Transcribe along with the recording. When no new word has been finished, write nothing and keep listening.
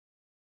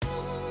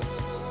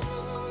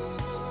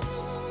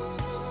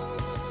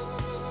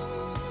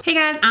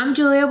Hey guys, I'm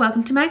Julia,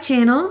 welcome to my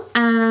channel.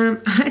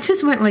 I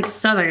just went like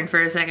southern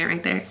for a second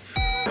right there.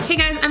 Hey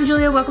guys, I'm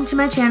Julia, welcome to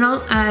my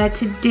channel.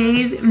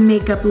 Today's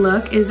makeup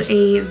look is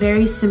a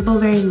very simple,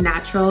 very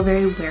natural,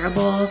 very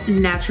wearable,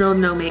 natural,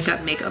 no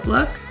makeup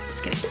look.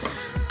 Just kidding.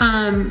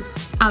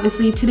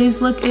 Obviously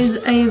today's look is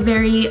a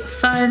very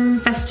fun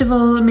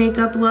festival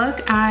makeup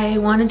look. I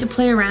wanted to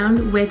play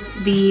around with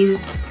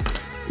these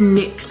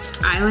NYX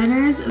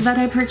eyeliners that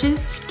I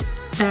purchased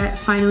that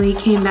finally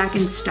came back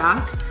in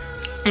stock.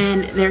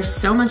 And they're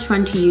so much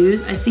fun to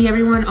use. I see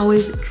everyone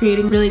always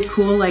creating really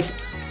cool like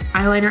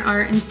eyeliner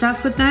art and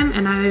stuff with them,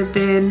 and I've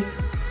been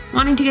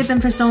wanting to get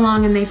them for so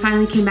long, and they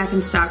finally came back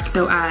in stock,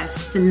 so I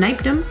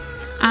sniped them.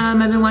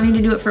 I've been wanting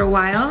to do it for a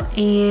while,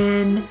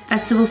 and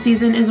festival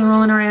season is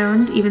rolling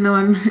around, even though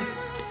I'm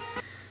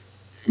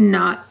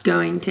not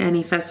going to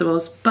any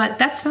festivals, but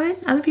that's fine,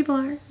 other people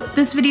are.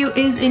 This video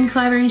is in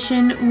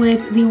collaboration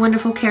with the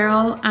wonderful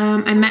Carol.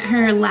 I met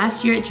her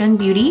last year at Gen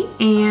Beauty,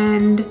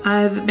 and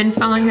I've been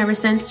following her ever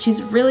since.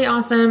 She's really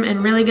awesome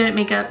and really good at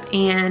makeup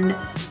and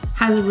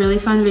has really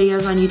fun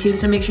videos on YouTube,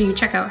 so make sure you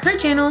check out her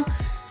channel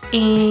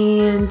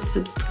and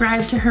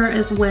subscribe to her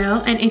as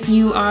well. And if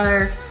you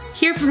are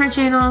here from her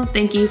channel,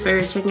 thank you for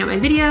checking out my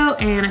video,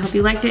 and I hope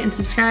you liked it and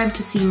subscribe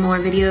to see more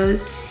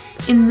videos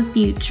in the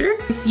future.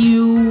 If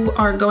you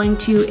are going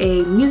to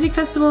a music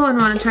festival and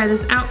want to try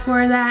this out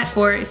for that,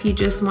 or if you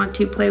just want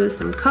to play with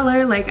some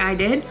color like I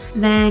did,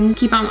 then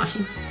keep on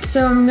watching.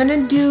 So I'm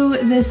gonna do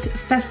this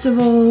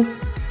festival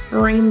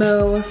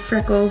rainbow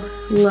freckle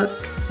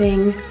look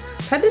thing.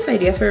 I've had this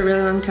idea for a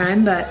really long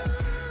time, but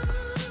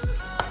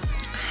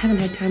I haven't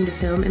had time to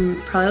film in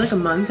probably like a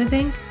month, I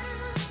think.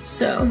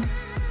 So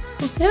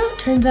we'll see how it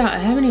turns out. I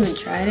haven't even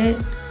tried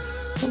it.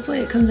 Hopefully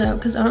it comes out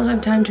because I don't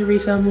have time to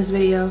refilm this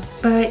video.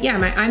 But yeah,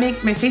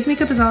 my face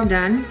makeup is all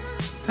done.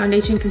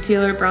 Foundation,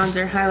 concealer,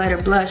 bronzer,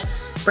 highlighter, blush,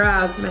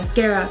 brows,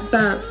 mascara,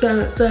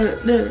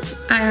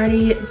 I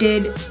already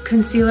did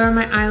concealer on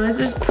my eyelids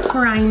as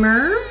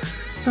primer.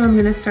 So I'm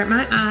gonna start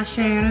my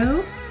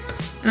eyeshadow.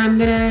 And I'm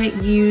gonna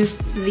use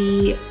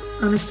the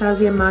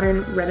Anastasia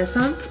Modern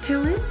Renaissance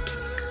palette.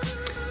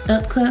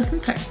 Up close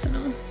and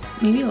personal.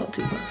 Maybe a little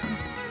too close, huh?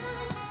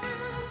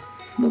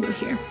 We'll go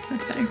here,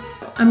 that's better.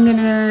 I'm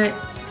gonna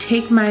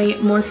take my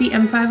Morphe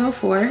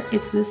M504.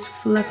 It's this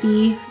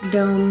fluffy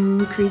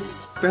dome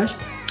crease brush.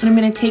 And I'm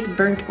gonna take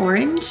Burnt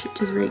Orange,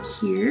 which is right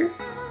here.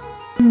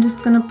 I'm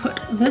just gonna put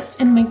this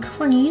in my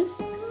crease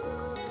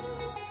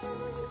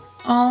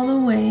all the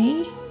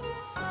way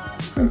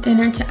from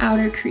inner to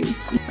outer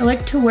crease. I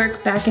like to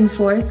work back and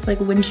forth, like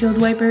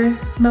windshield wiper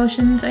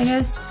motions, I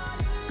guess,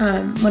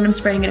 when I'm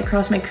spreading it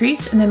across my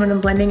crease, and then when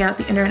I'm blending out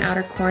the inner and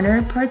outer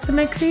corner parts of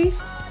my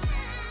crease,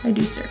 I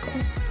do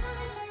circles.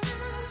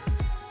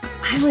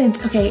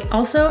 Eyelids, okay,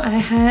 also I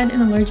had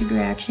an allergic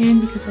reaction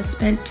because I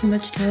spent too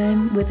much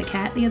time with a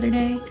cat the other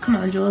day. Come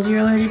on, Jules, you're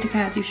allergic to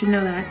cats, you should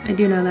know that. I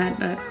do know that,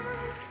 but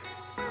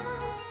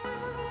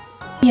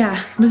yeah,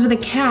 I was with a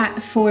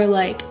cat for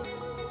like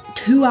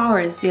 2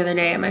 hours the other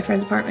day at my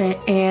friend's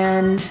apartment,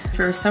 and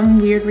for some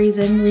weird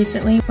reason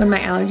recently, when my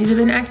allergies have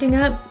been acting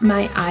up,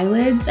 my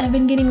eyelids have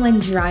been getting like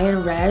dry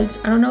and red.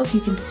 I don't know if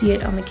you can see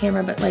it on the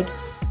camera, but like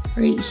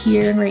right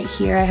here and right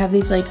here, I have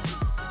these like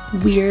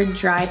weird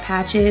dry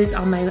patches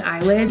on my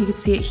eyelid. You can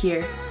see it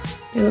here.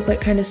 They look like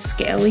kind of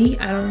scaly.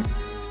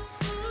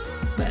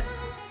 But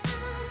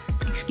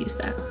excuse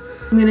that.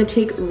 I'm gonna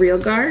take Real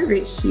Guard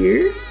right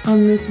here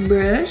on this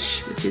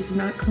brush, which is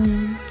not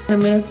clean. I'm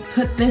gonna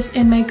put this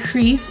in my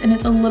crease, and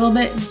it's a little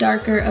bit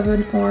darker of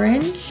an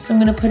orange. So I'm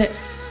gonna put it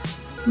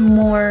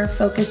more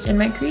focused in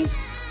my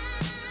crease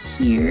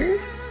here.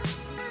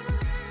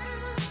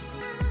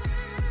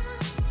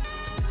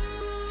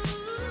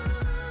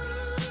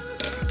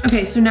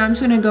 Okay, so now I'm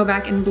just gonna go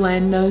back and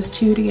blend those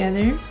two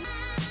together.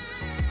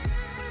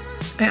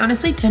 I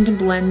honestly tend to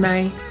blend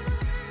my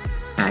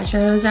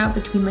eyeshadows out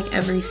between like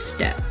every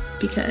step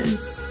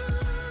because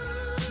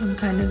I'm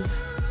kind of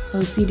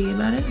OCD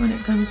about it when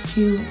it comes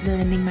to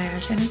blending my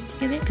eyeshadows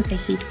together, because I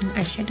hate when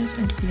eyeshadows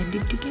aren't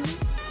blended together.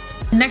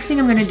 The next thing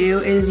I'm gonna do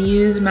is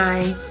use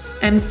my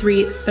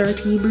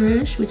M330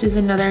 brush, which is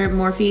another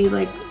Morphe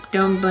like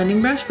dome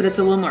blending brush, but it's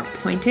a little more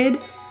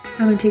pointed.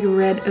 I'm gonna take a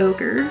red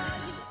ochre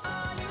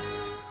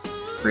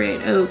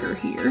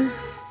here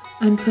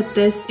and put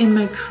this in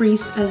my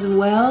crease as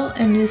well,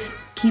 and just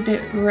keep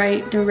it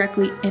right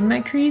directly in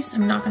my crease.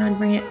 I'm not gonna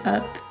bring it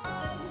up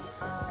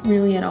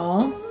really at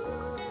all.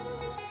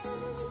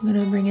 I'm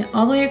gonna bring it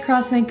all the way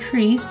across my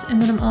crease,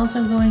 and then I'm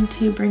also going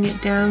to bring it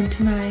down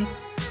to my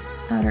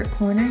outer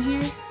corner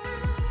here.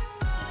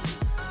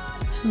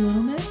 Just a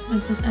little bit,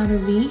 like this outer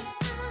V,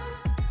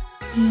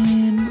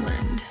 and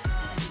blend.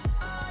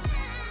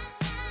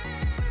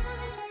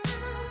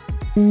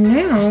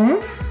 Now,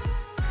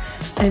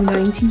 I'm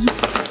going to use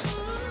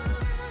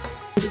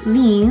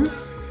these,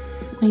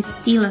 my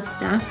Stila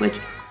stuff, which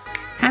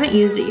I haven't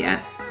used it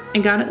yet. I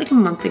got it like a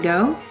month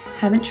ago,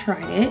 haven't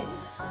tried it.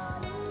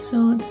 So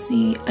let's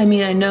see, I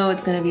mean, I know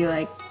it's gonna be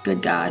like,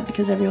 good God,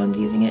 because everyone's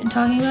using it and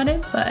talking about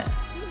it, but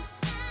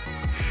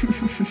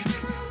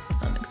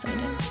I'm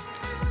excited.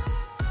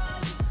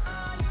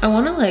 I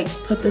wanna like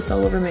put this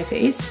all over my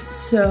face.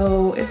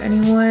 So if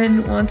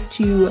anyone wants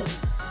to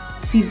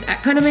see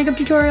that kind of makeup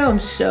tutorial, I'm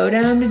so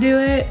down to do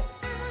it.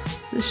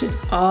 This shit's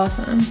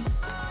awesome.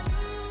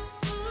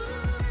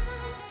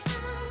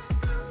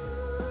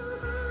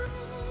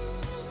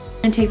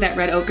 And take that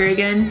red ochre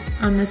again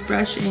on this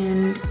brush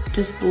and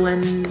just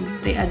blend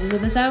the edges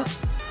of this out.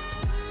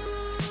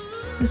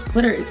 This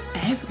glitter is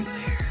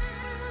everywhere.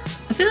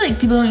 I feel like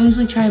people don't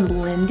usually try and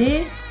blend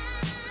it,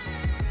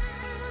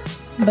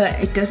 but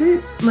it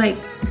doesn't, like,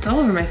 it's all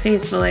over my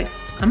face, but like,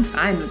 I'm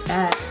fine with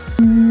that.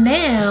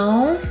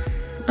 Now,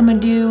 I'm gonna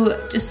do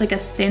just like a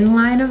thin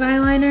line of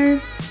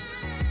eyeliner.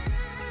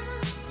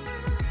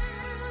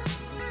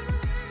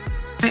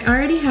 I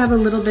already have a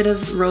little bit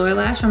of roller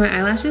lash on my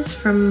eyelashes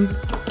from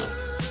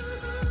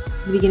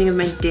the beginning of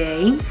my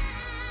day.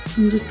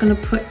 I'm just gonna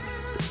put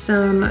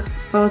some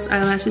false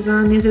eyelashes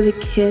on. These are the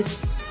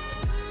Kiss,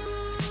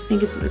 I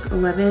think it's like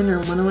 11 or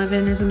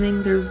 111 or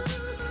something. They're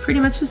pretty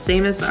much the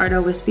same as the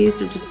Ardell Wispies,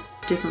 they're just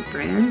different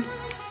brand.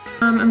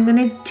 I'm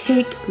gonna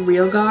take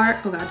Realgar,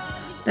 oh god,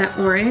 that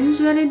orange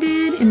that I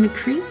did in the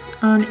crease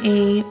on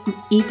a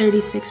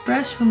E36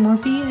 brush from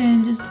Morphe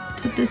and just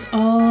put this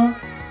all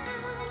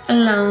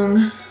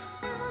along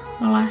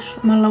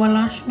my lower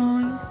lash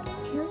line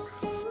here.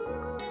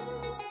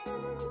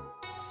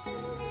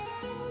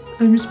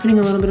 I'm just putting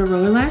a little bit of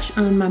roller lash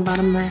on my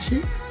bottom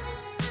lashes.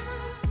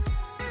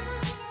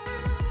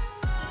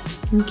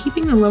 I'm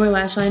keeping the lower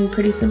lash line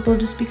pretty simple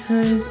just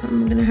because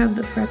I'm gonna have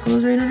the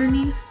freckles right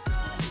underneath.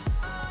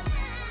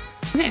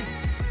 Okay,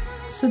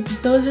 so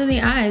those are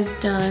the eyes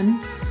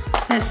done.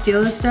 That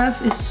Stila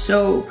stuff is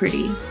so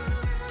pretty.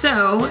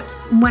 So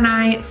when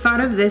I thought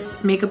of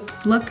this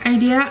makeup look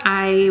idea,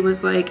 I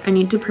was like, I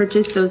need to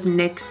purchase those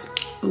NYX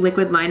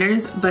liquid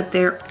liners, but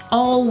they're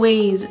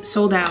always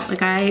sold out. Like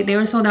they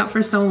were sold out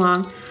for so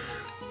long.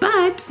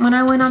 But when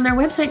I went on their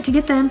website to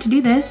get them to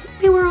do this,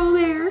 they were all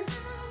there.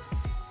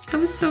 I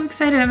was so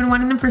excited. I've been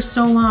wanting them for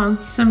so long.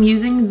 So I'm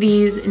using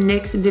these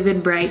NYX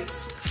Vivid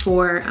Brights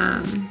for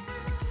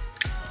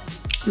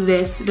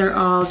this. They're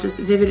all just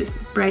Vivid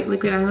Bright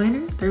liquid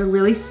eyeliner. They're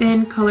really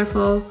thin,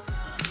 colorful,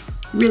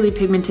 really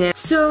pigmented.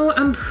 So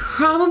I'm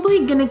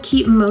probably gonna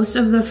keep most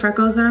of the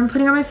freckles that I'm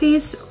putting on my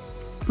face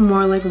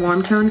more like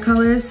warm tone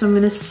colors. So I'm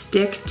gonna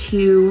stick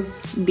to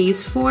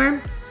these four.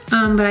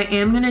 But I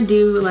am gonna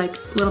do like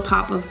a little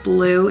pop of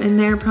blue in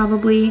there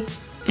probably,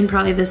 and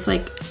probably this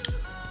like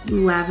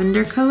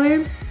lavender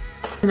color.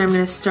 And I'm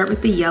gonna start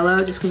with the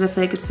yellow just because I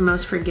feel like it's the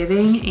most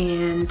forgiving,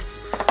 and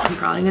I'm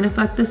probably gonna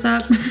fuck this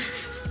up.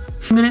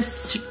 I'm gonna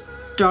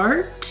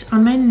start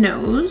on my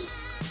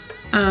nose.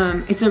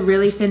 It's a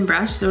really thin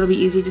brush, so it'll be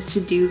easy just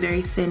to do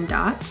very thin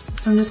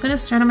dots. So I'm just gonna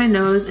start on my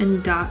nose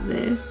and dot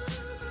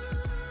this.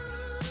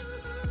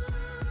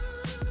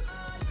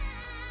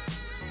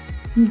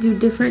 And do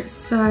different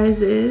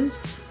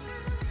sizes.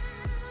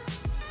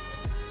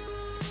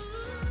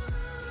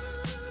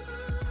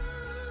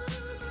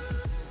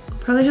 I'll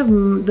probably have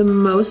the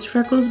most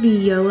freckles be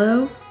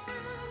yellow,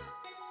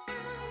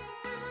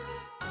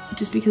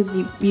 just because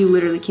you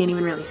literally can't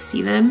even really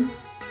see them.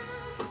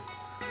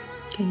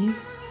 Can you?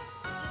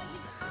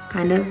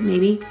 Kind of,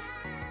 maybe.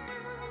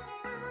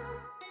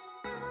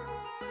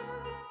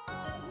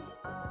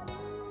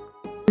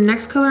 The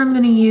next color I'm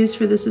gonna use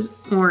for this is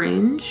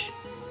orange.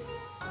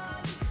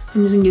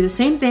 I'm just gonna do the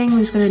same thing. I'm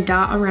just gonna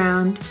dot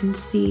around and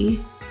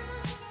see.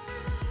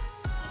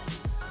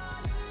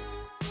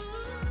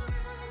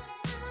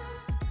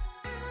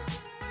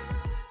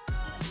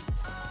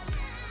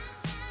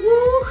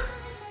 Woo!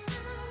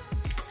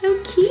 It's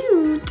so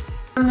cute.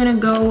 I'm gonna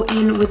go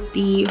in with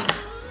the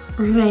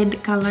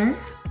red color.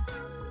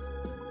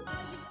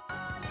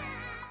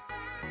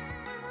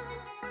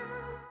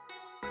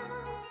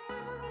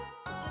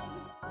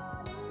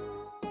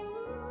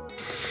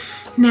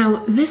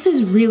 Now, this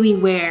is really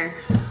where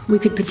we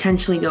could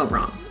potentially go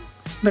wrong,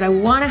 but I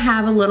want to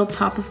have a little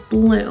pop of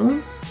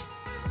blue.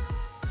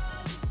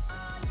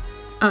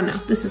 Oh no,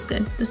 this is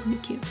good. This will be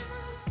cute.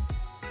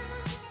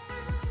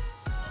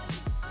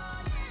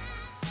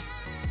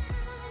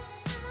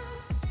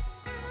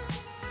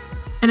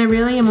 And I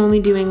really am only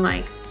doing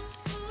like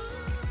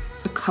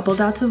a couple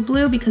dots of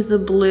blue because the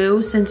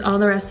blue, since all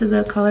the rest of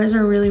the colors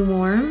are really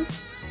warm,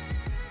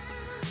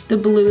 the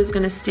blue is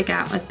going to stick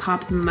out, like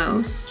pop the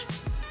most.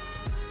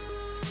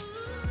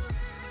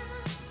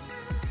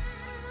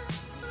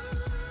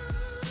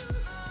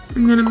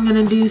 And then I'm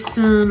gonna do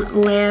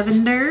some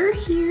lavender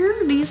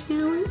here. Do you see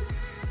that?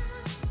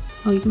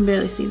 Oh, you can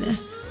barely see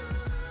this.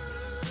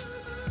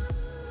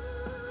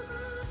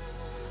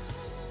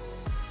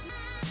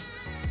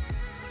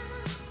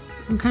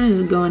 I'm kind of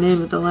just going in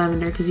with the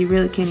lavender because you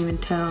really can't even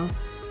tell.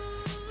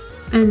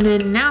 And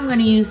then now I'm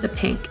gonna use the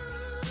pink.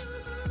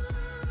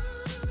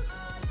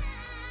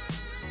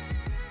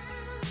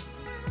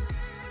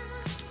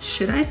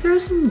 Should I throw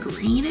some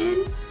green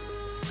in?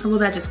 Or will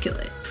that just kill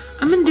it?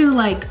 I'm gonna do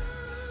like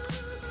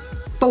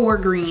 4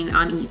 green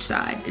on each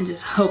side and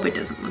just hope it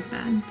doesn't look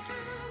bad.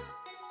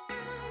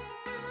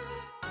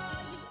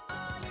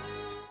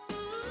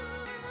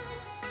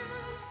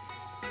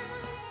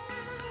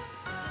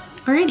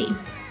 Alrighty,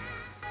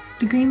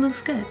 the green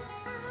looks good.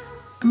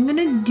 I'm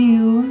gonna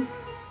do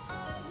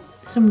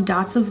some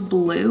dots of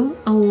blue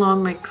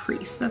along my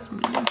crease. That's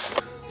what I'm gonna do.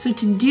 So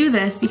to do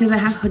this, because I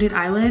have hooded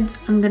eyelids,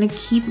 I'm gonna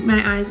keep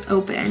my eyes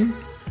open.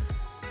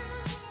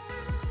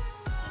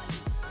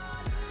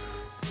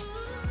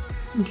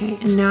 Okay,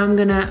 and now I'm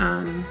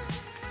gonna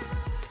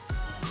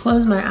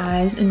close my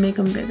eyes and make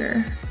them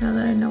bigger now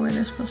that I know where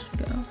they're supposed to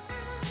go.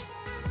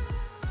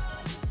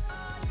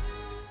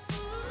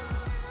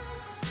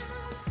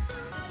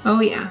 Oh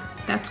yeah,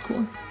 that's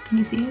cool. Can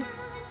you see it?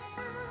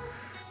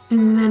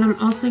 And then I'm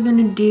also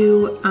gonna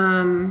do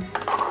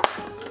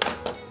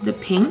the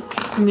pink.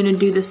 I'm gonna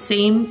do the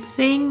same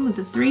thing with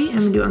the 3, and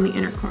I'm gonna do it on the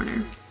inner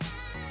corner.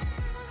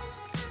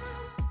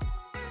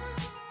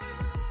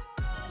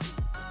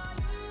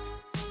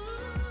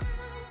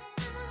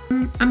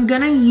 I'm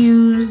gonna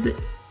use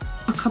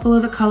a couple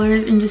of the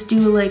colors and just do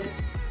like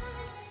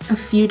a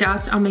few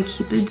dots on my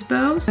Cupid's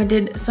bow. So I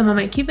did some on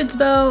my Cupid's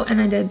bow, and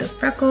I did the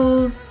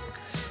freckles,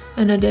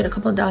 and I did a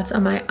couple of dots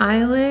on my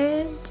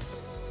eyelids.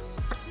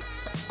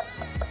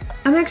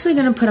 I'm actually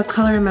gonna put a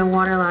color in my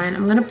waterline.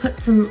 I'm gonna put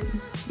some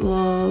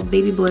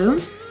baby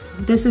blue.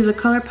 This is a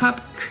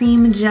ColourPop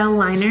cream gel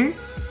liner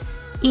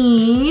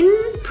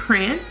in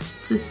Prance.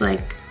 It's just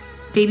like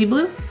baby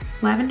blue,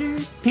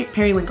 lavender,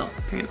 periwinkle.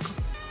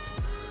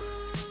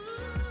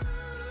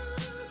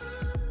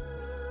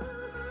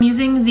 I'm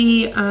using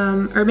the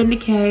Urban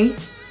Decay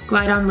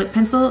Glide On Lip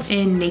Pencil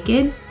in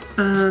Naked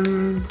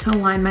to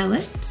line my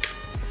lips,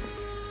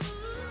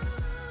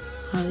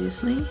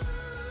 obviously.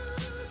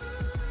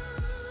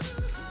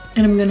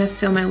 And I'm gonna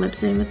fill my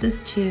lips in with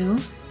this too.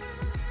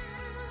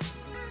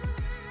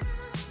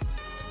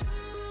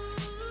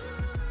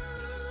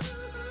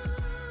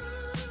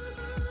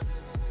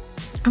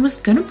 I was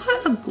gonna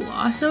put a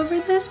gloss over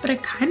this, but I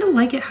kind of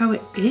like it how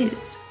it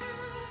is.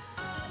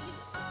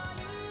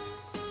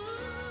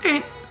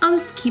 Alright, I'll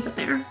just keep it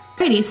there.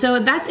 Alrighty, so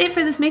that's it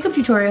for this makeup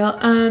tutorial.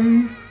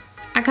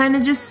 I kind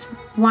of just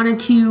wanted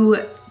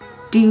to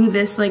do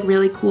this like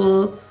really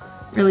cool,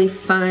 really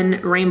fun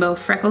rainbow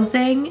freckle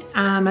thing.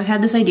 I've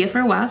had this idea for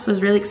a while, so I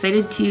was really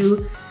excited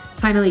to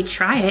finally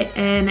try it,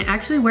 and it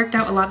actually worked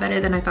out a lot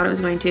better than I thought it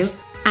was going to.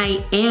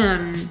 I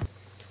am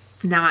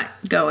not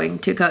going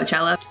to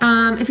Coachella.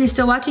 If you're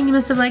still watching, you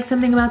must have liked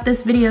something about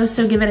this video,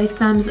 so give it a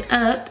thumbs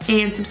up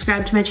and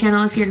subscribe to my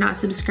channel if you're not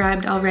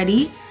subscribed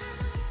already.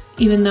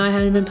 Even though I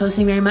haven't been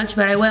posting very much,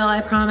 but I will,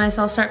 I promise.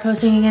 I'll start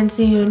posting again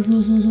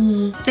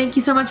soon. Thank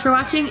you so much for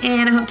watching,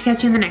 and I hope to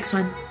catch you in the next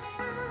one.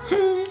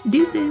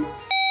 Deuces.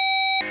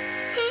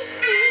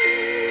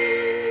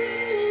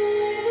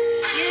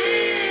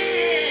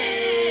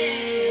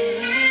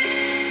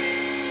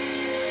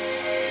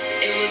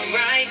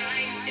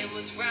 It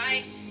was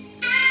right,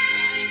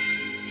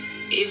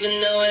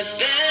 even though it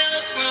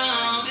felt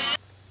wrong.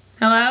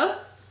 Hello?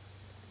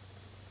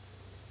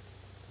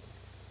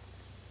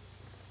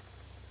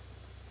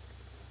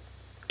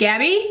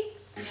 Gabby?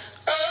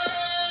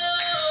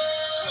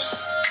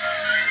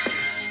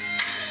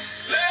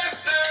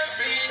 Let's not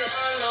be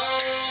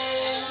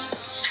alone.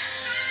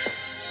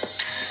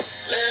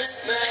 Let's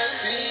not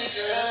be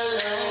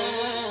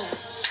alone.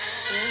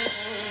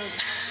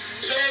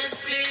 Let's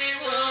be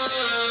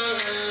one.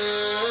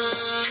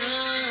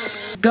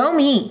 Go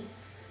me.